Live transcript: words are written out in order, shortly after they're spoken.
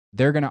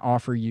They're going to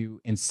offer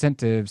you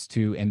incentives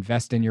to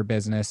invest in your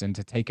business and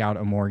to take out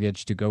a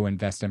mortgage to go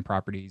invest in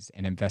properties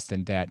and invest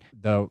in debt.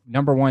 The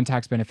number one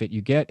tax benefit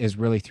you get is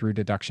really through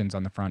deductions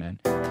on the front end.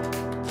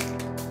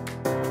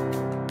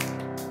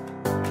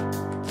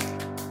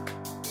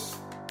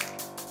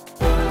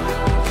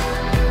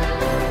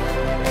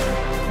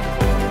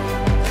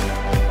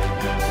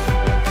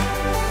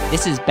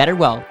 This is Better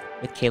Wealth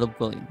with Caleb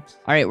Williams.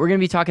 All right, we're going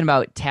to be talking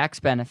about tax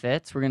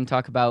benefits. We're going to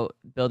talk about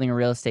building a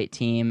real estate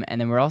team, and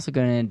then we're also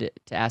going to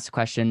ask the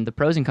question, the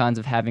pros and cons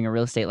of having a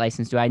real estate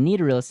license. Do I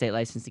need a real estate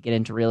license to get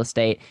into real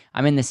estate?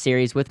 I'm in this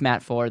series with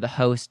Matt Fuller, the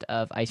host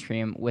of Ice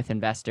Cream with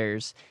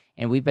Investors,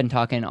 and we've been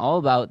talking all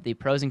about the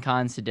pros and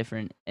cons to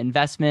different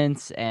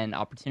investments and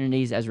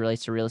opportunities as it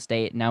relates to real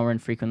estate. Now we're in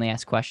frequently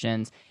asked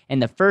questions.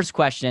 And the first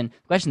question,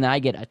 the question that I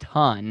get a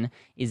ton,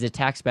 is the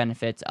tax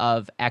benefits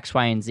of X,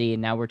 Y, and Z.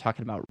 And now we're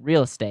talking about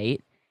real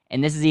estate.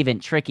 And this is even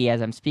tricky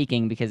as I'm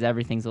speaking because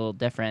everything's a little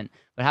different.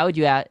 But how would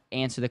you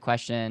answer the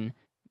question,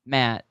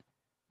 Matt,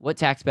 what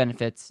tax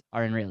benefits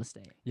are in real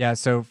estate? Yeah,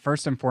 so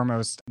first and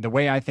foremost, the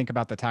way I think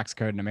about the tax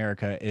code in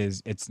America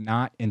is it's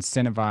not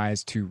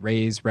incentivized to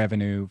raise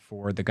revenue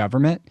for the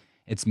government.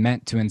 It's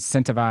meant to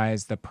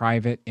incentivize the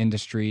private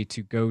industry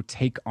to go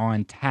take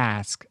on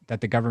tasks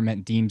that the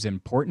government deems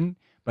important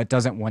but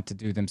doesn't want to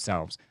do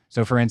themselves.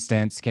 So for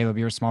instance, Caleb,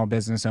 you're a small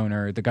business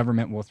owner. The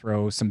government will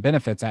throw some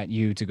benefits at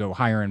you to go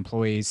hire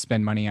employees,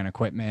 spend money on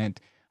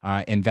equipment,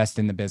 invest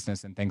in the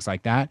business and things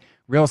like that.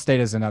 Real estate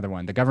is another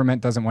one. The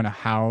government doesn't want to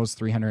house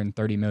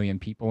 330 million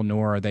people,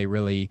 nor are they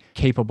really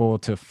capable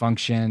to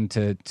function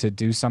to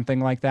do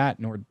something like that,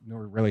 nor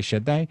really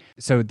should they.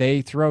 So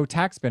they throw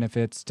tax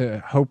benefits to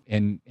hope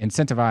and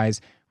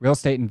incentivize real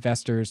estate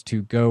investors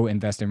to go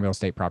invest in real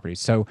estate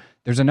properties. So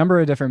there's a number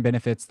of different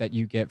benefits that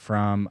you get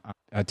from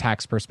a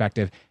tax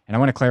perspective. And I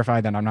want to clarify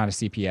that I'm not a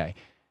CPA.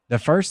 The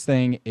first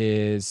thing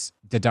is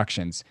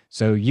deductions.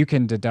 So you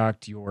can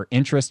deduct your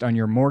interest on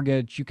your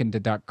mortgage. You can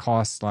deduct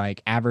costs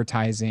like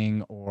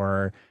advertising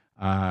or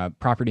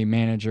property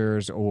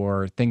managers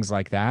or things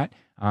like that.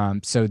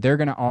 So they're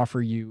going to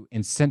offer you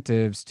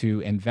incentives to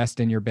invest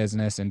in your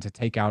business and to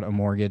take out a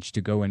mortgage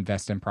to go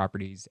invest in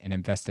properties and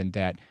invest in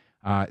debt.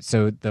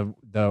 So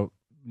the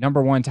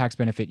number one tax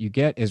benefit you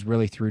get is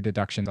really through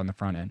deductions on the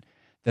front end.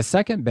 The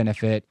second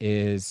benefit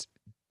is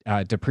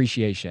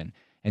depreciation.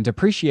 And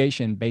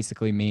depreciation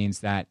basically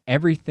means that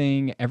every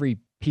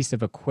piece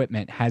of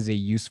equipment has a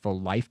useful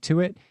life to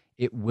it.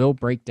 It will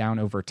break down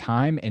over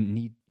time and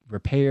need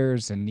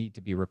repairs and need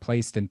to be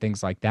replaced and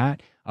things like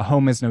that. A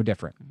home is no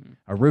different. Mm-hmm.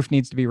 A roof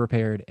needs to be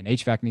repaired, an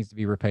HVAC needs to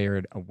be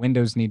repaired,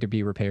 windows need to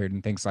be repaired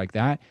and things like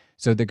that.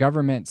 So the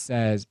government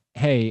says,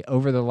 hey,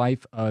 over the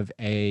life of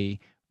a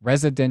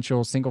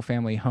residential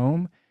single-family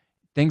home,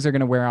 things are going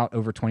to wear out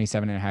over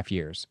 27 and a half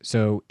years.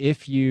 So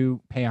if you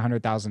pay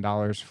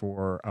 $100,000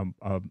 for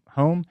a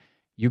home,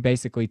 you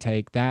basically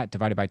take that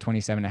divided by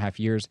 27 and a half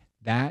years.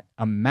 That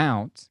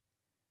amount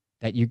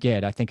that you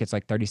get, I think it's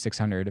like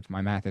 $3,600 if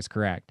my math is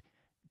correct,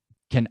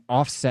 can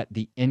offset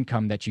the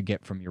income that you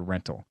get from your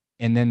rental.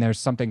 And then there's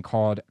something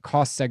called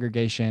cost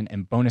segregation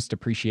and bonus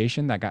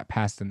depreciation that got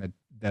passed in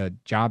the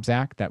Jobs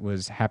Act that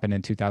happened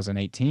in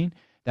 2018.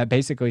 That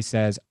basically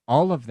says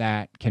all of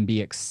that can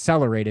be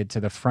accelerated to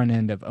the front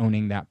end of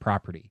owning that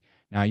property.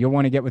 Now, you'll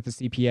want to get with the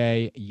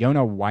CPA.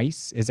 Yona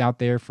Weiss is out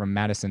there from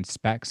Madison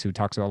Specs, who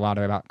talks a lot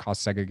about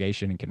cost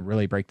segregation and can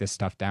really break this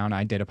stuff down.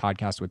 I did a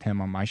podcast with him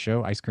on my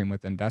show, Ice Cream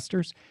with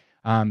Investors.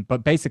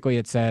 But basically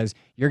it says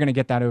you're going to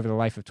get that over the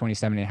life of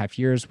 27 and a half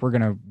years. We're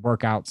going to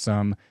work out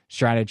some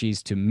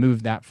strategies to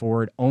move that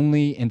forward,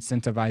 only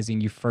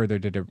incentivizing you further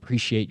to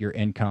depreciate your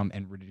income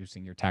and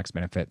reducing your tax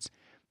benefits.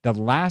 The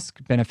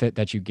last benefit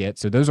that you get,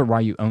 so those are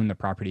why you own the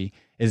property,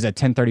 is a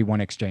 1031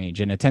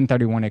 exchange. And a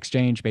 1031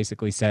 exchange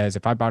basically says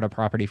if I bought a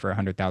property for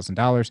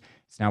 $100,000,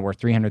 it's now worth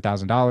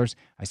 $300,000.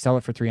 I sell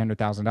it for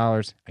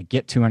 $300,000. I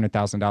get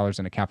 $200,000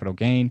 in a capital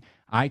gain.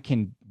 I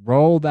can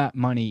roll that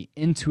money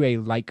into a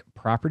like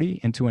property,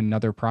 into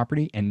another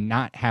property, and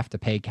not have to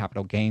pay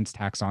capital gains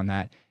tax on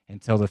that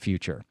until the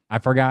future. I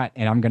forgot,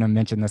 and I'm going to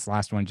mention this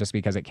last one just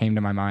because it came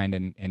to my mind,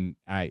 and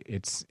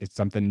it's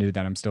something new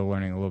that I'm still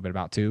learning a little bit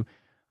about too.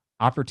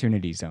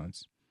 Opportunity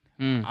zones.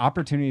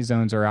 Opportunity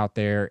zones are out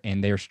there,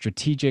 and they're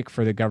strategic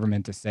for the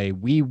government to say,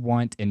 we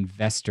want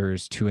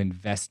investors to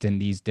invest in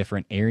these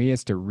different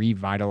areas to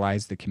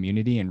revitalize the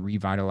community and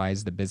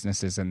revitalize the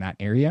businesses in that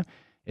area.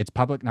 It's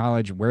public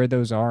knowledge where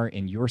those are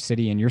in your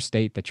city and your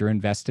state that you're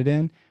invested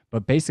in.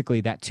 But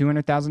basically, that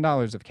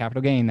 $200,000 of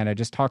capital gain that I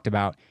just talked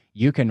about,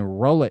 you can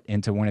roll it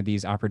into one of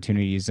these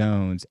opportunity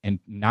zones and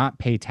not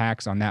pay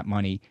tax on that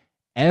money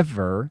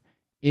ever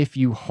if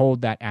you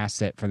hold that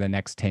asset for the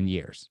next 10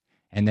 years.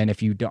 And then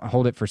if you don't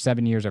hold it for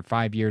 7 years or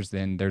 5 years,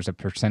 then there's a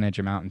percentage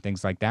amount and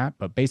things like that.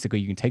 But basically,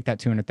 you can take that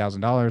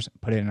 $200,000,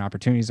 put it in an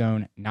opportunity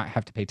zone, not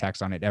have to pay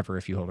tax on it ever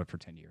if you hold it for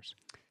 10 years.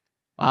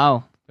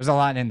 Wow. There's a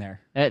lot in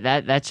there.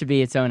 That should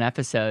be its own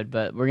episode,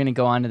 but we're going to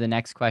go on to the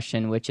next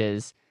question, which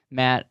is,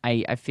 Matt,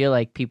 I feel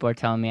like people are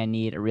telling me I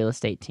need a real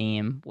estate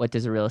team. What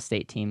does a real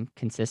estate team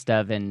consist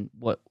of, and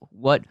what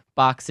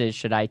boxes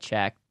should I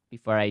check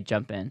before I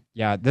jump in?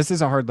 Yeah, this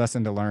is a hard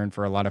lesson to learn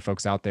for a lot of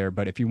folks out there,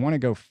 but if you want to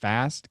go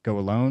fast, go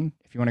alone.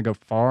 If you want to go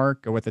far,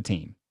 go with a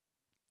team.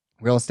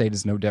 Real estate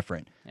is no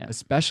different,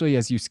 especially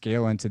as you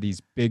scale into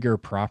these bigger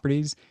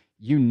properties.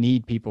 You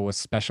need people with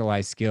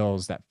specialized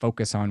skills that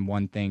focus on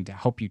one thing to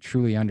help you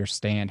truly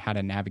understand how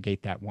to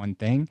navigate that one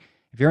thing.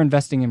 If you're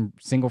investing in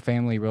single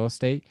family real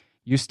estate,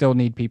 you still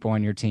need people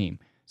on your team.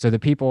 So the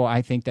people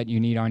I think that you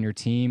need on your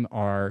team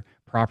are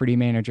property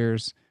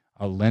managers,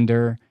 a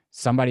lender,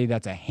 somebody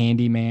that's a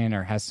handyman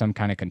or has some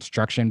kind of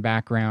construction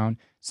background,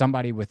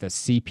 somebody with a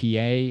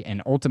CPA,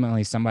 and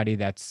ultimately somebody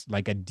that's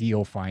like a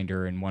deal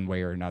finder in one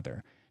way or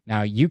another.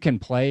 Now, you can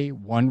play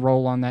one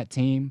role on that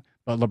team,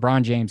 but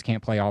LeBron James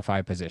can't play all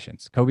 5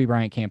 positions. Kobe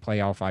Bryant can't play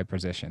all 5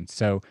 positions.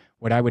 So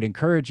what I would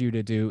encourage you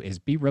to do is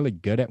be really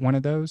good at one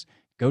of those.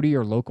 Go to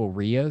your local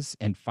RIAs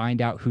and find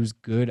out who's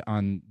good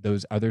on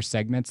those other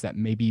segments that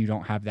maybe you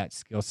don't have that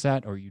skill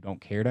set or you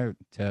don't care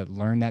to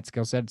learn that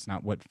skill set. It's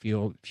not what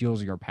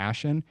fuels your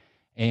passion.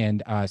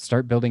 And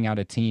start building out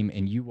a team,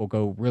 and you will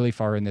go really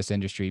far in this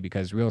industry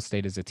because real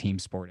estate is a team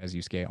sport as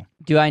you scale.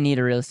 Do I need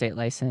a real estate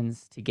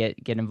license to get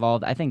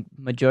involved? I think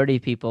majority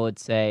of people would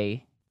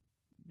say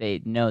they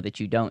know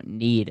that you don't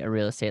need a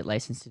real estate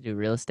license to do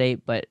real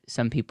estate, but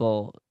some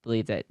people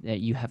believe that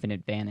you have an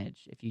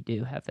advantage if you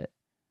do have it.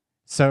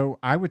 So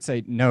I would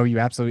say, no, you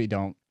absolutely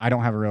don't. I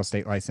don't have a real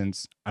estate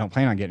license. I don't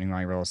plan on getting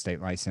my real estate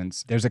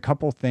license. There's a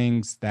couple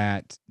things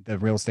that the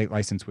real estate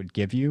license would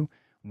give you.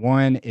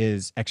 One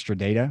is extra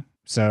data.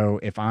 So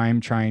if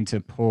I'm trying to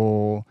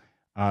pull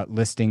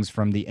listings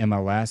from the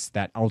MLS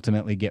that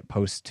ultimately get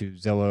posted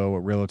to Zillow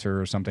or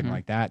Realtor or something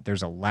like that,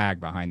 there's a lag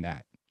behind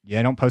that.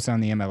 Yeah, don't post it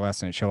on the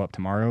MLS and it show up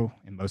tomorrow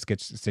in most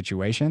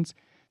situations.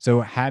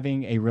 So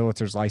having a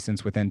realtor's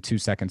license within 2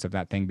 seconds of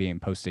that thing being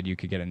posted, you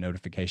could get a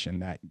notification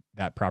that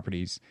that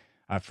property's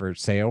for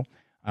sale.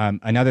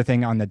 Another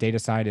thing on the data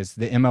side is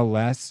the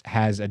MLS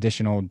has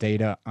additional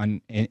data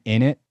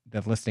in it.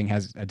 The listing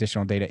has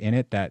additional data in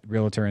it that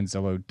Realtor and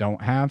Zillow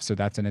don't have. So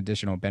that's an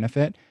additional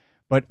benefit.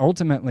 But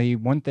ultimately,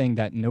 one thing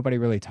that nobody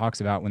really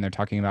talks about when they're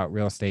talking about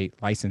real estate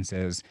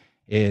licenses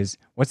is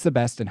what's the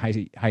best and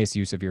highest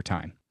use of your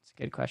time?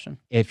 Good question.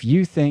 If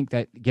you think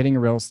that getting a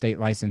real estate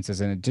license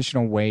is an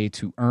additional way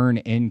to earn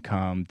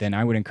income, then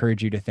I would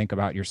encourage you to think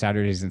about your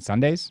Saturdays and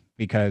Sundays,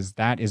 because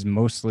that is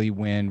mostly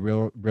when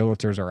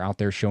realtors are out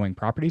there showing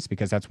properties,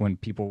 because that's when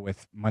people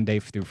with Monday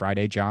through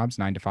Friday jobs,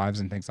 9 to 5s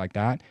and things like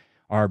that,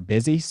 are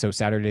busy. So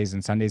Saturdays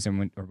and Sundays are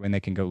when they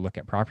can go look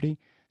at property.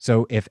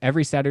 So if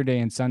every Saturday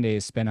and Sunday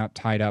is spent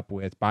tied up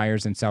with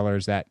buyers and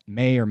sellers that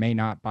may or may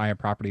not buy a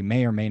property,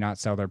 may or may not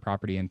sell their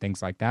property and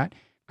things like that,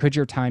 could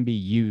your time be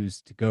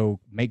used to go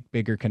make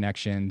bigger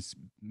connections,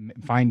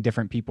 find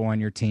different people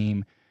on your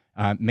team,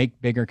 make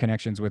bigger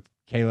connections with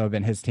Caleb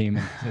and his team,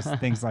 and just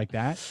things like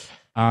that?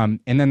 And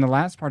then the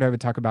last part I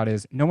would talk about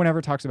is no one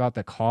ever talks about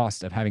the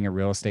cost of having a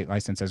real estate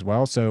license as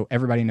well. So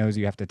everybody knows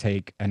you have to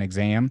take an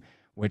exam,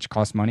 which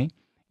costs money.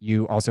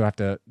 You also have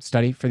to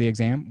study for the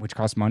exam, which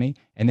costs money.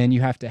 And then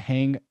you have to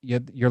hang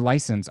your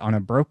license on a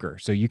broker.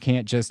 So you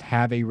can't just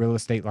have a real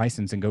estate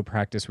license and go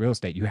practice real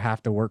estate. You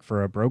have to work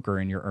for a broker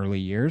in your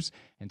early years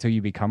until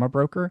you become a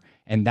broker.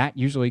 And that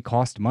usually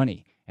costs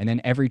money. And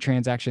then every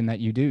transaction that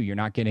you do, you're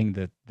not getting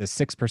the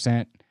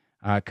 6%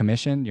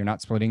 commission. You're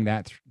not splitting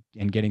that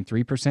and getting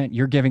 3%.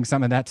 You're giving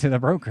some of that to the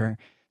broker.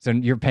 So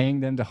you're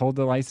paying them to hold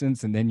the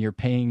license, and then you're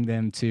paying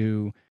them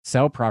to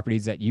sell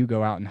properties that you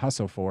go out and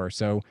hustle for.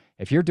 So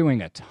if you're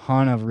doing a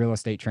ton of real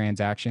estate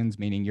transactions,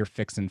 meaning you're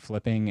fixing,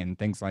 flipping, and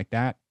things like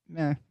that,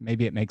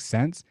 maybe it makes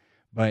sense.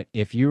 But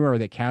if you are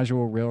the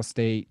casual real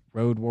estate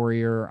road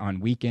warrior on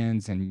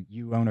weekends and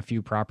you own a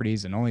few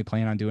properties and only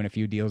plan on doing a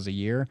few deals a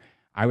year,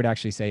 I would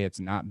actually say it's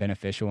not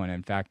beneficial. And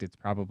in fact, it's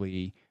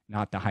probably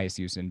not the highest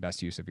use and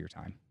best use of your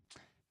time.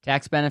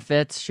 Tax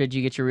benefits, should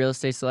you get your real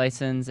estate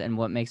license, and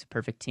what makes a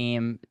perfect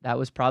team? That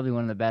was probably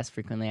one of the best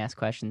frequently asked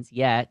questions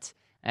yet.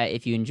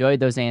 If you enjoyed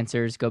those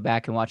answers, go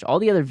back and watch all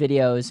the other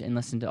videos and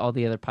listen to all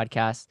the other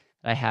podcasts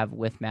that I have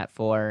with Matt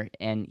Four.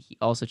 And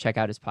also check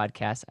out his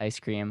podcast, Ice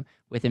Cream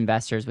with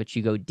Investors, which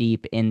you go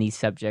deep in these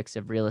subjects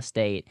of real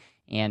estate.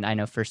 And I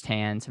know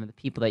firsthand some of the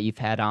people that you've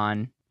had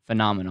on,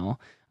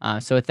 phenomenal.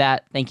 So with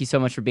that, thank you so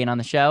much for being on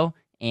the show.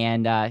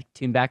 And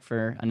tune back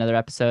for another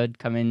episode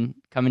coming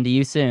to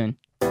you soon.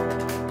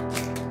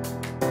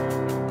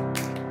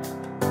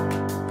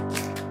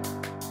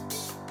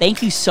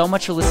 Thank you so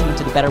much for listening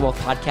to the Better Wealth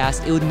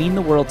Podcast. It would mean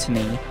the world to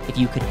me if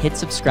you could hit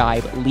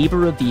subscribe, leave a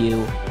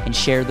review, and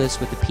share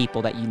this with the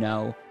people that you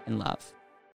know and love.